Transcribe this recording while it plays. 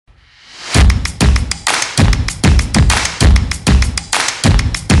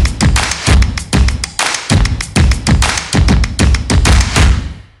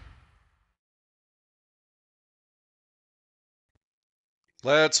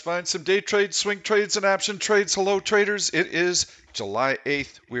Let's find some day trades, swing trades, and option trades. Hello, traders. It is July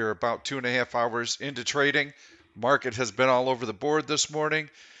 8th. We are about 2.5 hours into trading. Market has been all over the board this morning.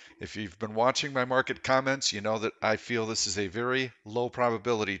 If you've been watching my market comments, you know that I feel this is a very low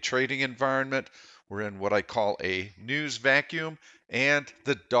probability trading environment. We're in what I call a news vacuum and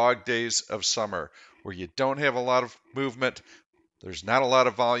the dog days of summer, where you don't have a lot of movement. There's not a lot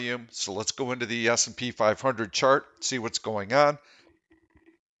of volume. So let's go into the S&P 500 chart, see what's going on.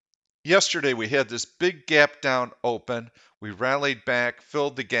 Yesterday we had this big gap down open. We rallied back,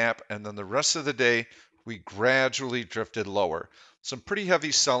 filled the gap, and then the rest of the day we gradually drifted lower. Some pretty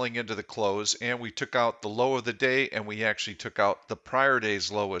heavy selling into the close, and we took out the low of the day, and we actually took out the prior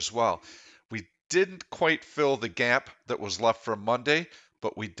day's low as well. We didn't quite fill the gap that was left from Monday,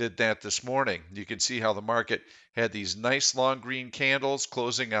 but we did that this morning. You can see how the market had these nice long green candles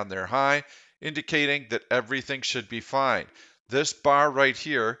closing on their high, indicating that everything should be fine. This bar right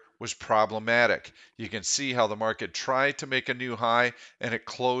here was problematic. You can see how the market tried to make a new high and it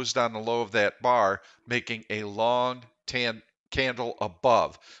closed on the low of that bar, making a long tan candle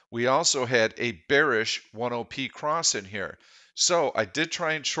above. We also had a bearish 10p cross in here. So I did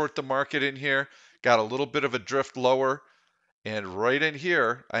try and short the market in here, got a little bit of a drift lower, and right in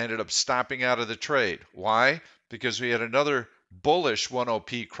here, I ended up stopping out of the trade. Why? Because we had another bullish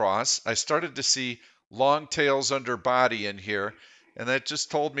 10p cross. I started to see long tails under body in here, and that just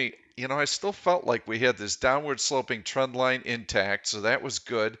told me, I still felt like we had this downward sloping trend line intact, so that was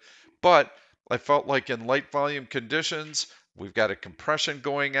good. But I felt like in light volume conditions, we've got a compression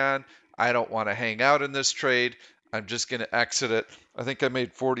going on. I don't want to hang out in this trade. I'm just going to exit it. I think I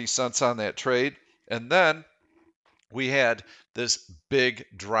made 40 cents on that trade. And then we had this big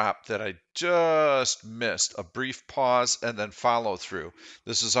drop that I just missed, a brief pause and then follow through.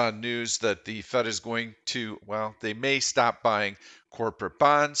 This is on news that the Fed is going to, well, they may stop buying corporate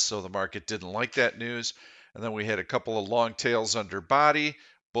bonds, so the market didn't like that news. And then we had a couple of long tails under body,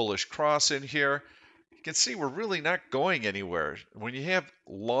 bullish cross in here. You can see we're really not going anywhere. When you have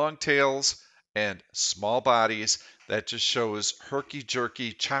long tails and small bodies, that just shows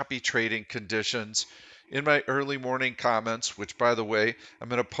herky-jerky, choppy trading conditions. In my early morning comments, which by the way, I'm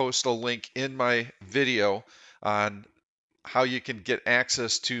going to post a link in my video on how you can get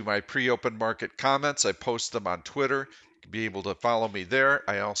access to my pre-open market comments. I post them on Twitter. You can be able to follow me there.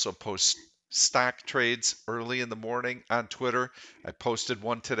 I also post stock trades early in the morning on Twitter. I posted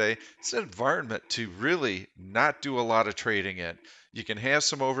one today. It's an environment to really not do a lot of trading in. You can have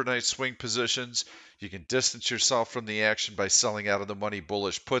some overnight swing positions. You can distance yourself from the action by selling out of the money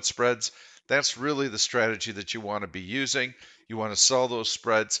bullish put spreads. That's really the strategy that you want to be using. You want to sell those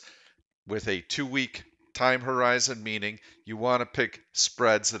spreads with a 2 week time horizon, meaning you want to pick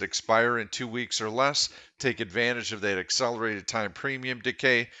spreads that expire in 2 weeks or less, take advantage of that accelerated time premium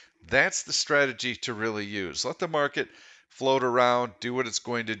decay. That's the strategy to really use. Let the market float around, do what it's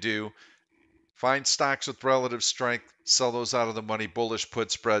going to do. Find stocks with relative strength, sell those out of the money, bullish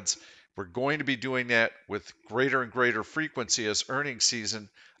put spreads. We're going to be doing that with greater and greater frequency as earnings season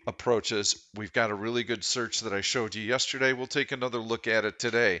approaches. We've got a really good search that I showed you yesterday. We'll take another look at it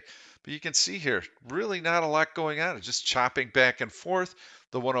today. But you can see here, really not a lot going on. It's just chopping back and forth.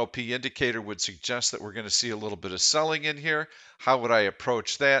 The 10p indicator would suggest that we're going to see a little bit of selling in here. How would I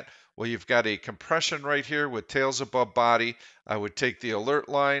approach that? Well, you've got a compression right here with tails above body. I would take the alert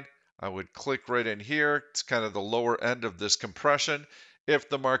line. I would click right in here. It's kind of the lower end of this compression. If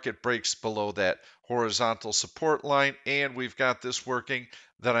the market breaks below that horizontal support line and we've got this working,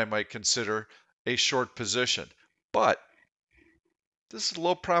 then I might consider a short position. But this is a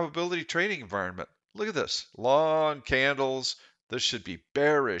low probability trading environment. Look at this. Long candles. This should be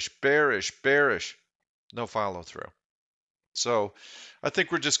bearish, bearish, bearish. No follow through. So I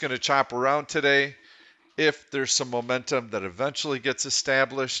think we're just going to chop around today. If there's some momentum that eventually gets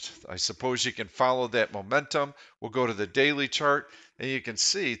established, I suppose you can follow that momentum. We'll go to the daily chart and you can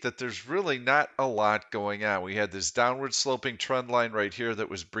see that there's really not a lot going on. We had this downward sloping trend line right here that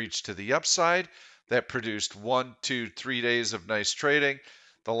was breached to the upside. That produced 1, 2, 3 days of nice trading.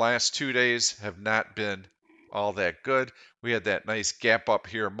 The last 2 days have not been all that good. We had that nice gap up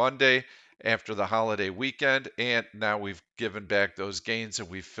here Monday after the holiday weekend, and now we've given back those gains and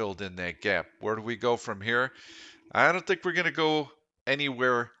we've filled in that gap. Where do we go from here? I don't think we're going to go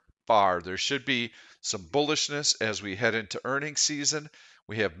anywhere far. There should be some bullishness as we head into earnings season.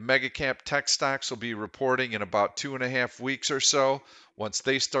 We have mega cap tech stocks will be reporting in about 2.5 weeks or so. Once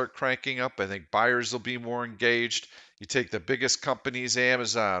they start cranking up, I think buyers will be more engaged. You take the biggest companies,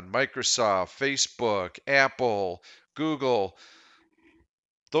 Amazon, Microsoft, Facebook, Apple, Google,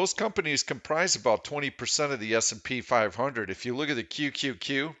 Those companies comprise about 20% of the S&P 500. If you look at the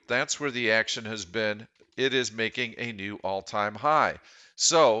QQQ, that's where the action has been. It is making a new all-time high.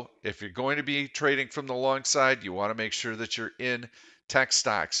 So if you're going to be trading from the long side, you want to make sure that you're in tech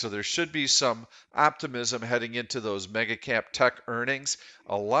stocks. So there should be some optimism heading into those mega cap tech earnings.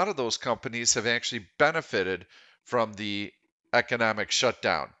 A lot of those companies have actually benefited from the economic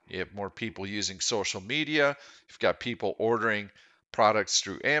shutdown. You have more people using social media. You've got people ordering products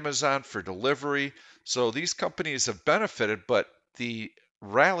through Amazon for delivery. So these companies have benefited, but the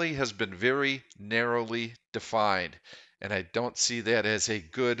rally has been very narrowly defined. And I don't see that as a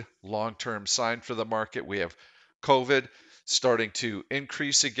good long term sign for the market. We have COVID starting to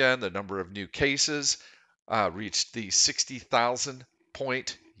increase again. The number of new cases reached the 60,000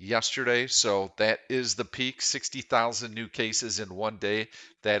 point yesterday. So that is the peak, 60,000 new cases in one day.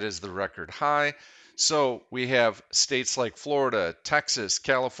 That is the record high. So we have states like Florida, Texas,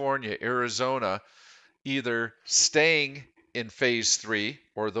 California, Arizona either staying in phase three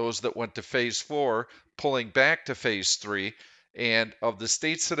or those that went to phase four pulling back to phase three. And of the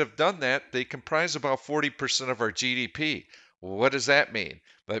states that have done that, they comprise about 40% of our GDP. What does that mean?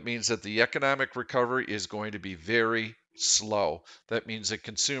 That means that the economic recovery is going to be very slow. That means that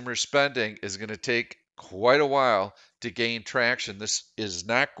consumer spending is going to take quite a while to gain traction. This is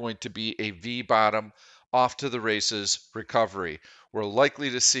not going to be a V bottom off to the races recovery. We're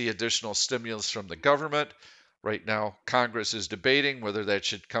likely to see additional stimulus from the government. Right now, Congress is debating whether that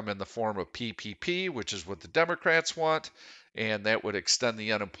should come in the form of PPP, which is what the Democrats want, and that would extend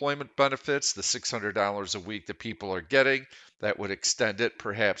the unemployment benefits, the $600 a week that people are getting. That would extend it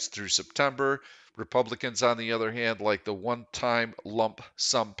perhaps through September. Republicans, on the other hand, like the one time lump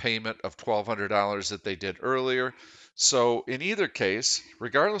sum payment of $1,200 that they did earlier. So, in either case,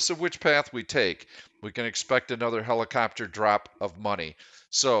 regardless of which path we take, we can expect another helicopter drop of money.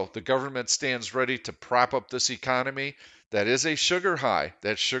 So, the government stands ready to prop up this economy. That is a sugar high.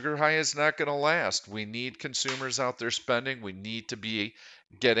 That sugar high is not going to last. We need consumers out there spending. We need to be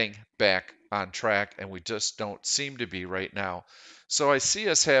getting back on track, and we just don't seem to be right now. So I see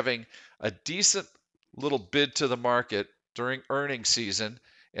us having a decent little bid to the market during earnings season,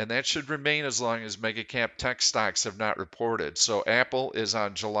 and that should remain as long as mega cap tech stocks have not reported. So Apple is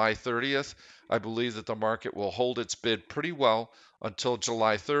on July 30th. I believe that the market will hold its bid pretty well until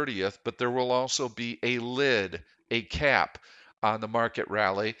July 30th, but there will also be a lid, a cap on the market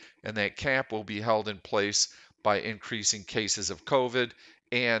rally, and that cap will be held in place by increasing cases of COVID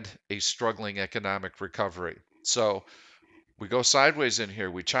and a struggling economic recovery. So we go sideways in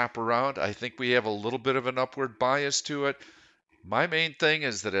here. We chop around. I think we have a little bit of an upward bias to it. My main thing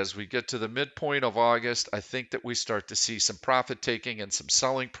is that as we get to the midpoint of August, I think that we start to see some profit taking and some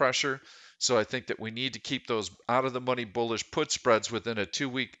selling pressure. So I think that we need to keep those out of the money bullish put spreads within a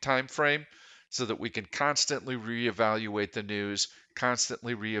 2-week time frame so that we can constantly reevaluate the news,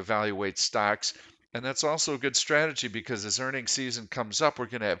 constantly reevaluate stocks. And that's also a good strategy because as earnings season comes up, we're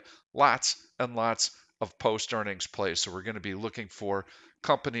going to have lots and lots of post earnings plays. So we're going to be looking for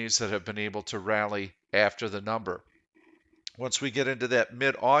companies that have been able to rally after the number. Once we get into that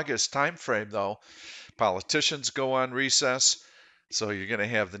mid-August timeframe, though, politicians go on recess. So you're going to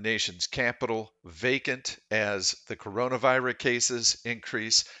have the nation's capital vacant as the coronavirus cases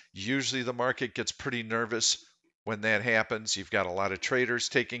increase. Usually the market gets pretty nervous when that happens. You've got a lot of traders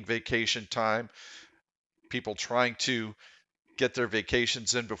taking vacation time, people trying to get their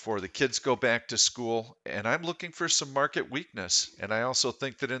vacations in before the kids go back to school. And I'm looking for some market weakness. And I also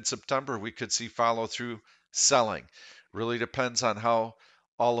think that in September we could see follow through selling. Really depends on how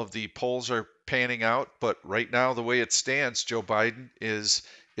all of the polls are panning out. But right now, the way it stands, Joe Biden is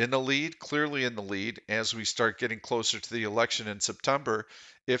in the lead, clearly in the lead as we start getting closer to the election in September.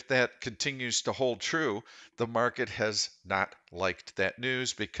 If that continues to hold true, the market has not liked that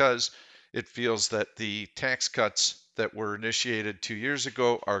news because it feels that the tax cuts that were initiated 2 years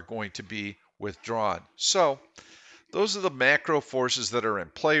ago are going to be withdrawn. So, those are the macro forces that are in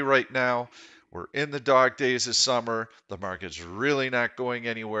play right now. We're in the dog days of summer. The market's really not going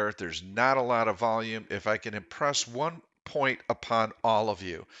anywhere. There's not a lot of volume. If I can impress one point upon all of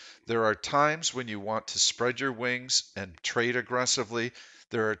you, there are times when you want to spread your wings and trade aggressively.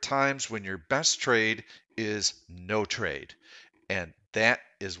 There are times when your best trade is no trade. And that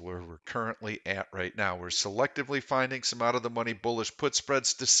is where we're currently at right now. We're selectively finding some out of the money bullish put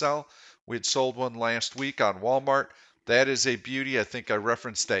spreads to sell. We had sold one last week on Walmart. That is a beauty. I think I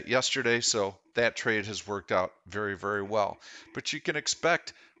referenced that yesterday. So that trade has worked out very, very well. But you can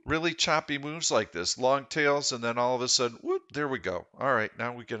expect really choppy moves like this, long tails, and then all of a sudden, whoop, there we go. All right,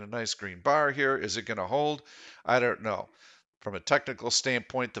 now we get a nice green bar here. Is it going to hold? I don't know. From a technical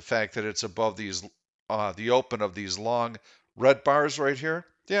standpoint, the fact that it's above the open of these long red bars right here,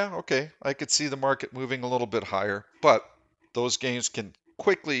 yeah, okay, I could see the market moving a little bit higher, but those gains can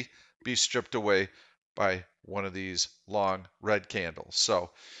quickly be stripped away by one of these long red candles. So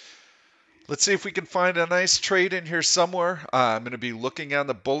let's see if we can find a nice trade in here somewhere. I'm going to be looking on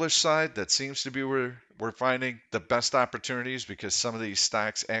the bullish side. That seems to be where we're finding the best opportunities because some of these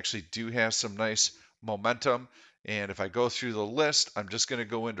stocks actually do have some nice momentum. And if I go through the list, I'm just going to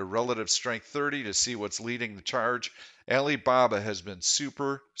go into relative strength 30 to see what's leading the charge. Alibaba has been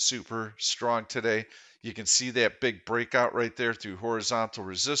super, super strong today. You can see that big breakout right there through horizontal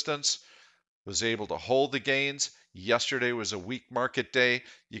resistance. Was able to hold the gains. Yesterday was a weak market day.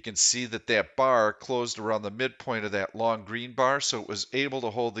 You can see that that bar closed around the midpoint of that long green bar, so it was able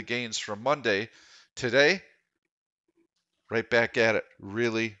to hold the gains from Monday. Today, right back at it.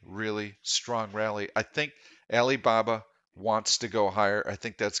 Really, really strong rally. I think Alibaba wants to go higher. I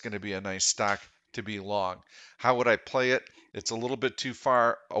think that's going to be a nice stock to be long. How would I play it? It's a little bit too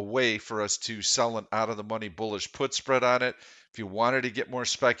far away for us to sell an out of the money bullish put spread on it. If you wanted to get more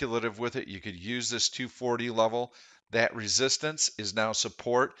speculative with it, you could use this 240 level. That resistance is now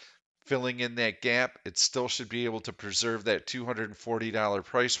support. Filling in that gap, it still should be able to preserve that $240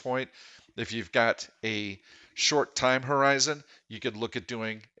 price point. If you've got a short time horizon, you could look at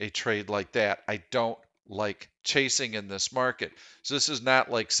doing a trade like that. I don't like chasing in this market. So this is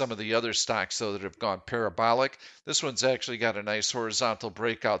not like some of the other stocks though that have gone parabolic. This one's actually got a nice horizontal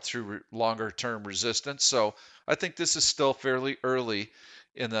breakout through longer term resistance. So I think this is still fairly early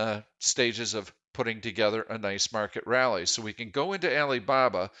in the stages of putting together a nice market rally. So we can go into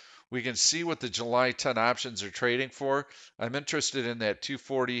Alibaba. We can see what the July 10 options are trading for. I'm interested in that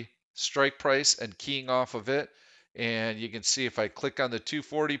 240 strike price and keying off of it. And you can see if I click on the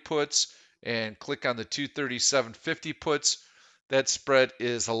 240 puts and click on the 237.50 puts, that spread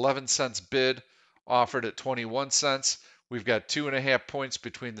is 11 cents bid, offered at 21 cents. We've got 2.5 points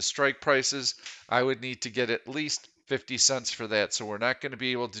between the strike prices. I would need to get at least 50 cents for that. So we're not going to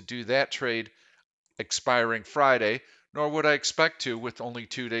be able to do that trade expiring Friday, nor would I expect to with only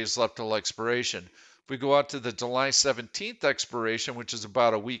 2 days left till expiration. If we go out to the July 17th expiration, which is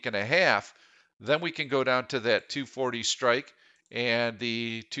about a week and a half, then we can go down to that 240 strike and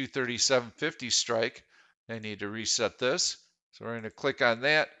the 237.50 strike. I need to reset this. So we're going to click on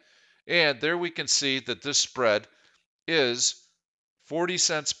that. And there we can see that this spread is 40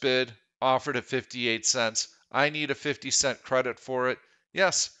 cents bid, offered at 58 cents. I need a 50-cent credit for it.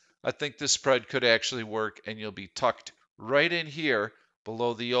 Yes, I think this spread could actually work, and you'll be tucked right in here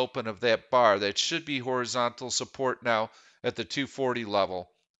below the open of that bar. That should be horizontal support now at the 240 level.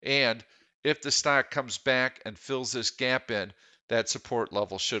 And if the stock comes back and fills this gap in, that support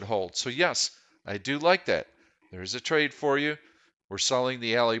level should hold. So yes, I do like that. There's a trade for you. We're selling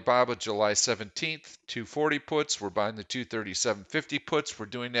the Alibaba July 17th, 240 puts. We're buying the 237.50 puts. We're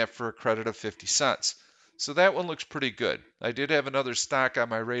doing that for a credit of 50 cents. So that one looks pretty good. I did have another stock on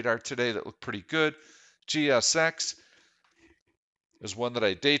my radar today that looked pretty good. GSX is one that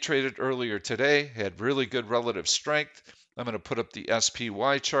I day traded earlier today, had really good relative strength. I'm going to put up the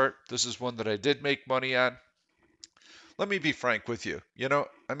SPY chart. This is one that I did make money on. Let me be frank with you.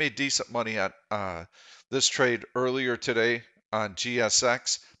 I made decent money on this trade earlier today on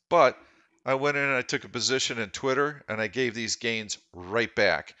GSX, but I went in and I took a position in Twitter and I gave these gains right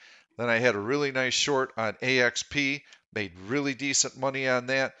back. Then I had a really nice short on AXP, made really decent money on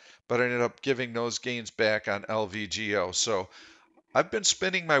that, but I ended up giving those gains back on LVGO. So I've been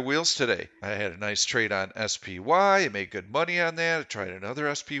spinning my wheels today. I had a nice trade on SPY. I made good money on that. I tried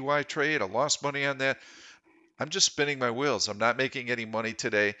another SPY trade. I lost money on that. I'm just spinning my wheels. I'm not making any money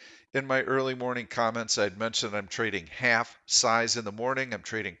today. In my early morning comments, I'd mentioned I'm trading half size in the morning. I'm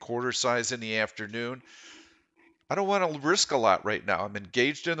trading quarter size in the afternoon. I don't want to risk a lot right now. I'm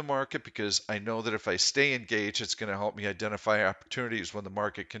engaged in the market because I know that if I stay engaged, it's going to help me identify opportunities when the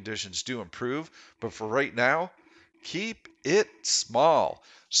market conditions do improve. But for right now, keep it small.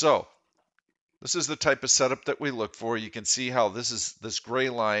 So this is the type of setup that we look for. You can see how this gray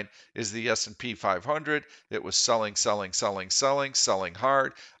line is the S&P 500. It was selling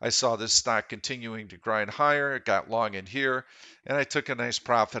hard. I saw this stock continuing to grind higher. It got long in here, and I took a nice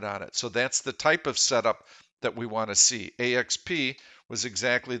profit on it. So that's the type of setup that we want to see. AXP was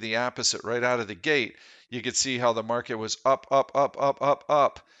exactly the opposite right out of the gate. You could see how the market was up,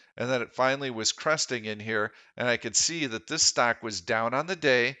 and then it finally was cresting in here, and I could see that this stock was down on the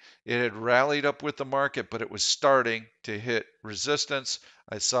day. It had rallied up with the market, but it was starting to hit resistance.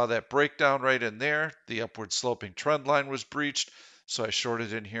 I saw that breakdown right in there. The upward sloping trend line was breached, so I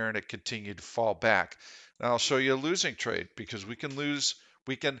shorted in here and it continued to fall back. Now I'll show you a losing trade because we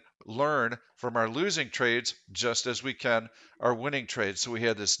can learn from our losing trades just as we can our winning trades. So we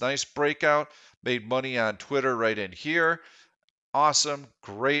had this nice breakout, made money on Twitter right in here. Awesome,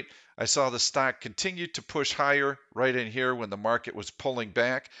 great. I saw the stock continue to push higher right in here when the market was pulling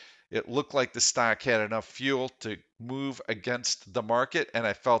back. It looked like the stock had enough fuel to move against the market, and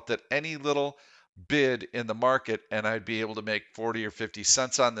I felt that any little bid in the market and I'd be able to make 40 or 50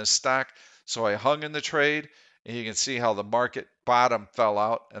 cents on this stock. So I hung in the trade, and you can see how the market bottom fell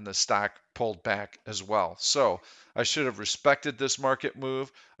out and the stock pulled back as well. So I should have respected this market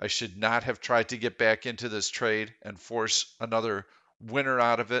move. I should not have tried to get back into this trade and force another winner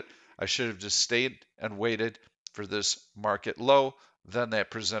out of it. I should have just stayed and waited for this market low. Then that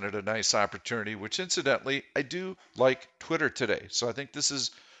presented a nice opportunity, which incidentally, I do like Twitter today. So I think this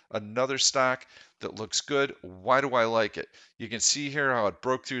is another stock that looks good. Why do I like it? You can see here how it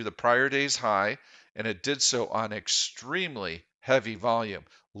broke through the prior day's high, and it did so on extremely heavy volume.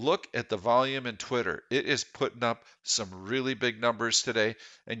 Look at the volume in Twitter. It is putting up some really big numbers today,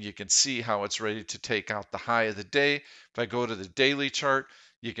 and you can see how it's ready to take out the high of the day. If I go to the daily chart,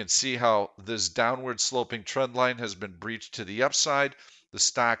 you can see how this downward sloping trend line has been breached to the upside. The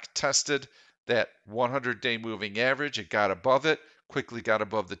stock tested that 100-day moving average. It got above it, quickly got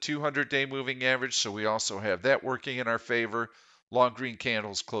above the 200-day moving average, so we also have that working in our favor. Long green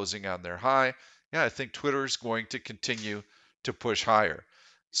candles closing on their high. Yeah, I think Twitter is going to continue to push higher.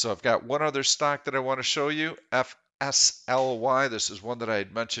 So I've got one other stock that I want to show you, FSLY. This is one that I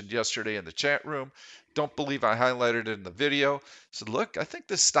had mentioned yesterday in the chat room. Don't believe I highlighted it in the video. So look, I think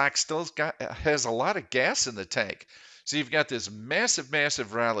this stock still has a lot of gas in the tank. So you've got this massive,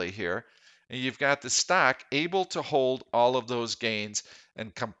 massive rally here, and you've got the stock able to hold all of those gains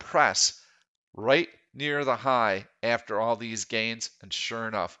and compress right near the high after all these gains. And sure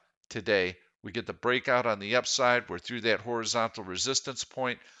enough, today we get the breakout on the upside. We're through that horizontal resistance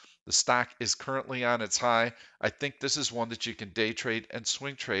point. The stock is currently on its high. I think this is one that you can day trade and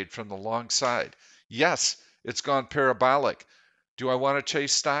swing trade from the long side. Yes, it's gone parabolic. Do I want to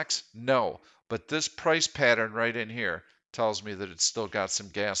chase stocks? No. But this price pattern right in here tells me that it's still got some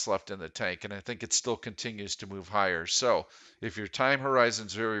gas left in the tank, and I think it still continues to move higher. So if your time horizon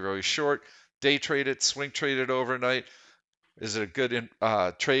is very, very short, day trade it, swing trade it overnight. Is it a good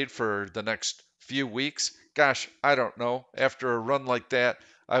trade for the next few weeks? Gosh, I don't know. After a run like that,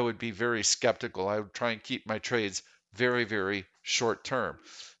 I would be very skeptical. I would try and keep my trades very, very short term.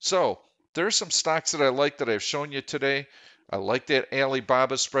 So there's some stocks that I like that I've shown you today. I like that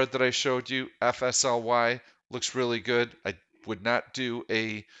Alibaba spread that I showed you. FSLY looks really good. I would not do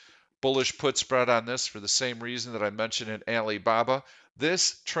a bullish put spread on this for the same reason that I mentioned in Alibaba.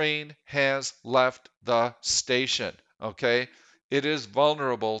 This train has left the station, okay? It is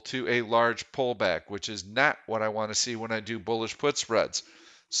vulnerable to a large pullback, which is not what I want to see when I do bullish put spreads.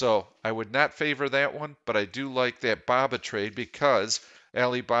 So I would not favor that one, but I do like that Baba trade because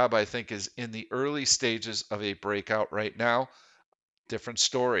Alibaba, I think, is in the early stages of a breakout right now. Different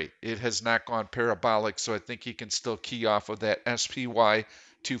story. It has not gone parabolic, so I think you can still key off of that SPY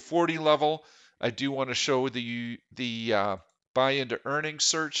 240 level. I do want to show the buy into earnings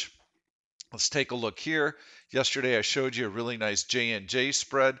search. Let's take a look here. Yesterday I showed you a really nice J&J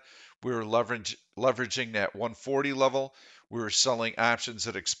spread. We were leveraging that 140 level. We were selling options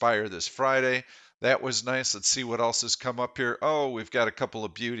that expire this Friday. That was nice. Let's see what else has come up here. Oh, we've got a couple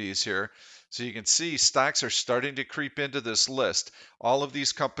of beauties here. So you can see stocks are starting to creep into this list. All of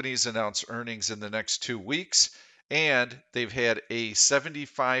these companies announce earnings in the next 2 weeks, and they've had a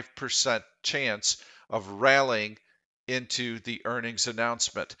 75% chance of rallying into the earnings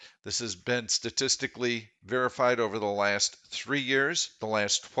announcement. This has been statistically verified over the last 3 years, the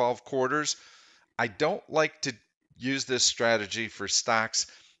last 12 quarters. I don't like to use this strategy for stocks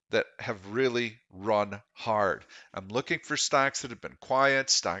that have really run hard. I'm looking for stocks that have been quiet,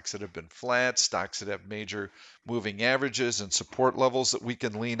 stocks that have been flat, stocks that have major moving averages and support levels that we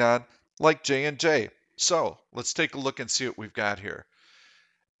can lean on, like J&J. So let's take a look and see what we've got here.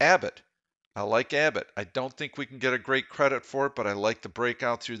 Abbott. I like Abbott. I don't think we can get a great credit for it, but I like the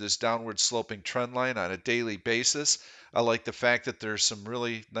breakout through this downward sloping trend line on a daily basis. I like the fact that there's some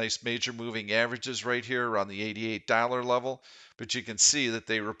really nice major moving averages right here around the $88 level, but you can see that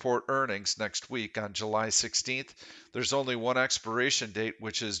they report earnings next week on July 16th. There's only one expiration date,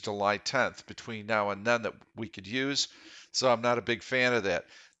 which is July 10th, between now and then that we could use, so I'm not a big fan of that.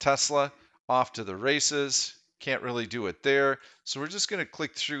 Tesla, off to the races. Can't really do it there. So we're just going to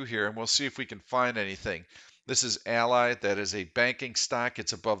click through here and we'll see if we can find anything. This is Ally. That is a banking stock.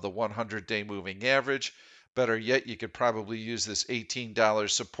 It's above the 100-day moving average. Better yet, you could probably use this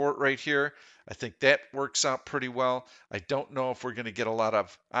 $18 support right here. I think that works out pretty well. I don't know if we're going to get a lot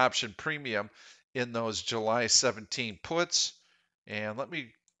of option premium in those July 17 puts. And let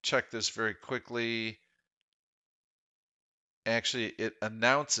me check this very quickly. Actually, it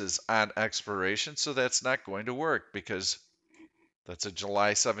announces on expiration, so that's not going to work because that's a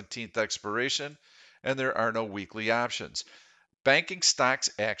July 17th expiration and there are no weekly options. Banking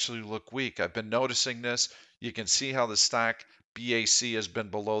stocks actually look weak. I've been noticing this. You can see how the stock BAC has been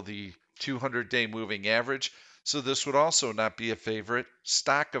below the 200-day moving average. So this would also not be a favorite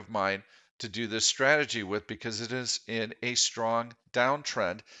stock of mine to do this strategy with because it is in a strong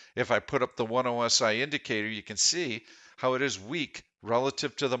downtrend. If I put up the 1OSI indicator, you can see how it is weak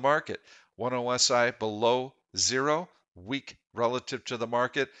relative to the market. 1OSI below zero, weak relative to the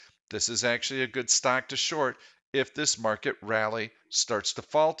market. This is actually a good stock to short if this market rally starts to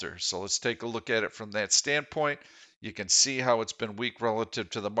falter. So let's take a look at it from that standpoint. You can see how it's been weak relative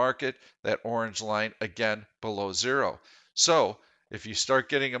to the market. That orange line again below zero. So if you start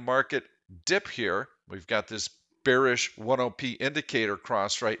getting a market dip here, we've got this bearish 1OP indicator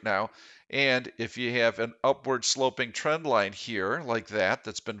cross right now. And if you have an upward sloping trend line here like that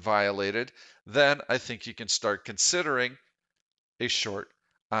that's been violated, then I think you can start considering a short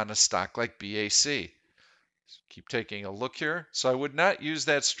on a stock like BAC. Keep taking a look here. So I would not use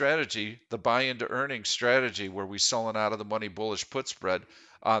that strategy, the buy into earnings strategy, where we sell an out of the money bullish put spread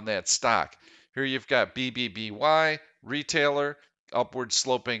on that stock. Here you've got BBBY, retailer, upward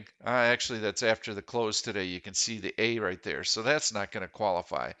sloping. Actually, that's after the close today. You can see the A right there. So that's not going to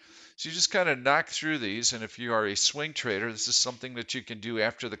qualify. So you just kind of knock through these. And if you are a swing trader, this is something that you can do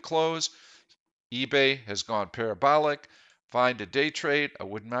after the close. eBay has gone parabolic. Find a day trade. I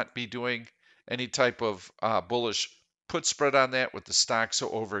would not be doing any type of bullish put spread on that with the stock so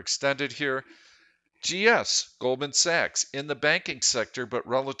overextended here. GS, Goldman Sachs, in the banking sector, but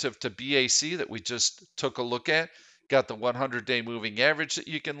relative to BAC that we just took a look at, got the 100-day moving average that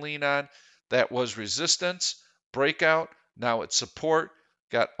you can lean on. That was resistance, breakout, now it's support,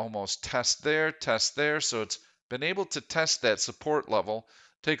 got almost test there, so it's been able to test that support level.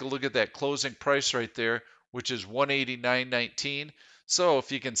 Take a look at that closing price right there, which is 189.19. So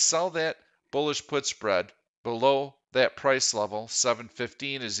if you can sell that bullish put spread below that price level,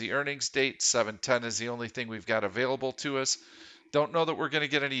 7:15 is the earnings date, 7:10 is the only thing we've got available to us. Don't know that we're going to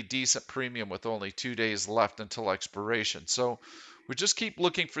get any decent premium with only 2 days left until expiration. So we just keep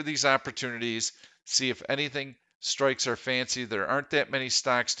looking for these opportunities, see if anything strikes our fancy. There aren't that many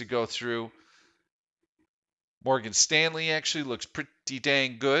stocks to go through. Morgan Stanley actually looks pretty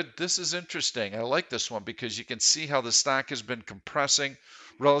dang good. This is interesting. I like this one because you can see how the stock has been compressing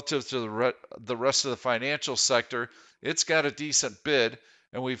relative to the rest of the financial sector. It's got a decent bid,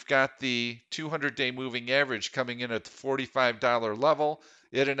 and we've got the 200-day moving average coming in at the $45 level.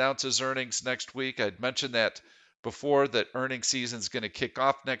 It announces earnings next week. I'd mentioned that before, that earnings season is going to kick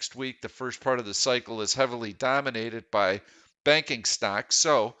off next week. The first part of the cycle is heavily dominated by banking stocks,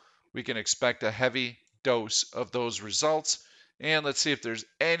 so we can expect a heavy dose of those results. And let's see if there's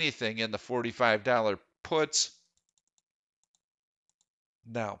anything in the $45 puts.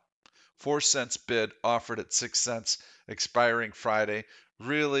 Now, 4 cents bid offered at 6 cents expiring Friday.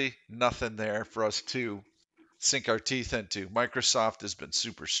 Really nothing there for us to sink our teeth into. Microsoft has been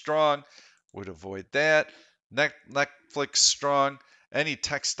super strong. Would avoid that. Netflix strong. Any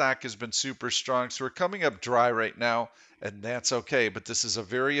tech stock has been super strong. So we're coming up dry right now, and that's okay. But this is a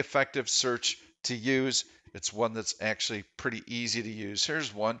very effective search to use. It's one that's actually pretty easy to use.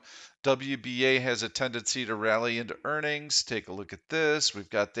 Here's one. WBA has a tendency to rally into earnings. Take a look at this. We've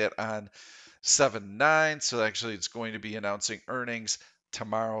got that on 7/9. So actually, it's going to be announcing earnings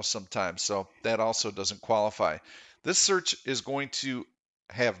tomorrow sometime. So that also doesn't qualify. This search is going to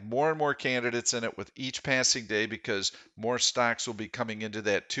have more and more candidates in it with each passing day because more stocks will be coming into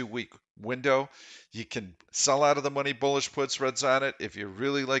that 2-week window. You can sell out of the money bullish put spreads on it. If you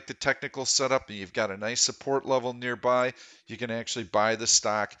really like the technical setup and you've got a nice support level nearby, you can actually buy the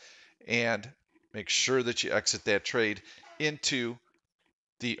stock and make sure that you exit that trade into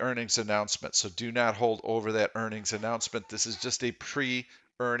the earnings announcement. So do not hold over that earnings announcement. This is just a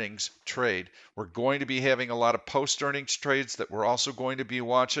pre-earnings trade. We're going to be having a lot of post-earnings trades that we're also going to be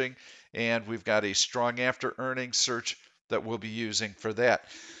watching, and we've got a strong after earnings search that we'll be using for that.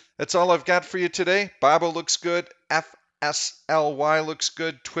 That's all I've got for you today. Babo looks good. FSLY looks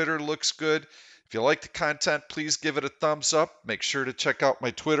good. Twitter looks good. If you like the content, please give it a thumbs up. Make sure to check out my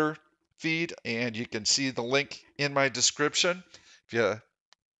Twitter feed, and you can see the link in my description. If you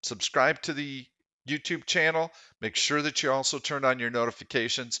subscribe to the YouTube channel, make sure that you also turn on your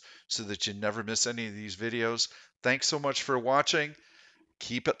notifications so that you never miss any of these videos. Thanks so much for watching.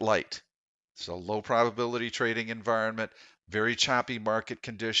 Keep it light. It's a low probability trading environment, very choppy market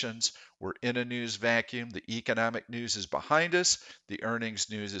conditions. We're in a news vacuum. The economic news is behind us. The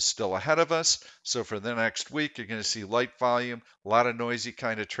earnings news is still ahead of us. So for the next week, you're going to see light volume, a lot of noisy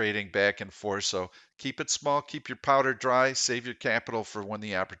kind of trading back and forth. So keep it small, keep your powder dry, save your capital for when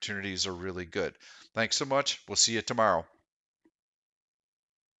the opportunities are really good. Thanks so much. We'll see you tomorrow.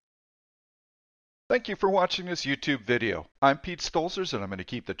 Thank you for watching this YouTube video. I'm Pete Stolzers, and I'm going to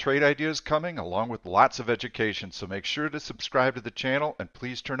keep the trade ideas coming along with lots of education, so make sure to subscribe to the channel and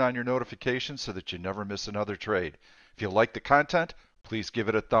please turn on your notifications so that you never miss another trade. If you like the content, please give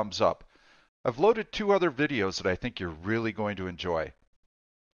it a thumbs up. I've loaded 2 other videos that I think you're really going to enjoy.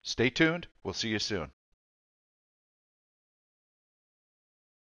 Stay tuned. We'll see you soon.